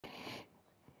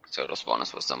So it'll spawn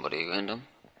us with somebody random.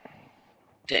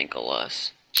 Tankle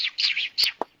us.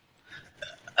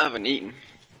 I haven't eaten.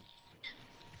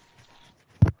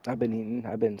 I've been eating.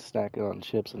 I've been snacking on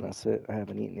chips and that's it. I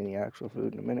haven't eaten any actual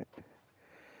food in a minute.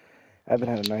 I haven't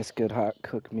had a nice, good, hot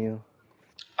cooked meal.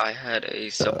 I had a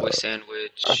Subway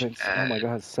sandwich Oh my at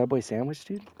god, Subway sandwich,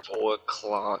 dude? 4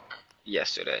 o'clock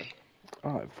yesterday.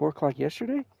 Oh, at 4 o'clock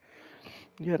yesterday?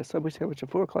 You had a Subway sandwich at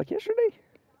 4 o'clock yesterday?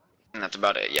 And that's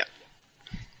about it, yeah.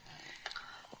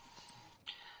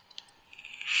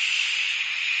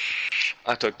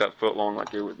 I took that foot long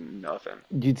like it was nothing.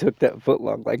 You took that foot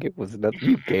long like it was nothing,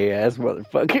 you gay ass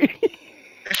motherfucker.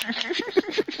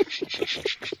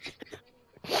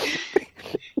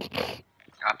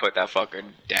 I put that fucker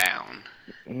down.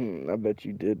 I bet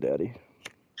you did, Daddy.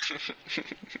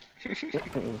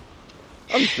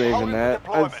 I'm saving that.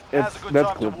 That's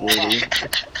clip worthy.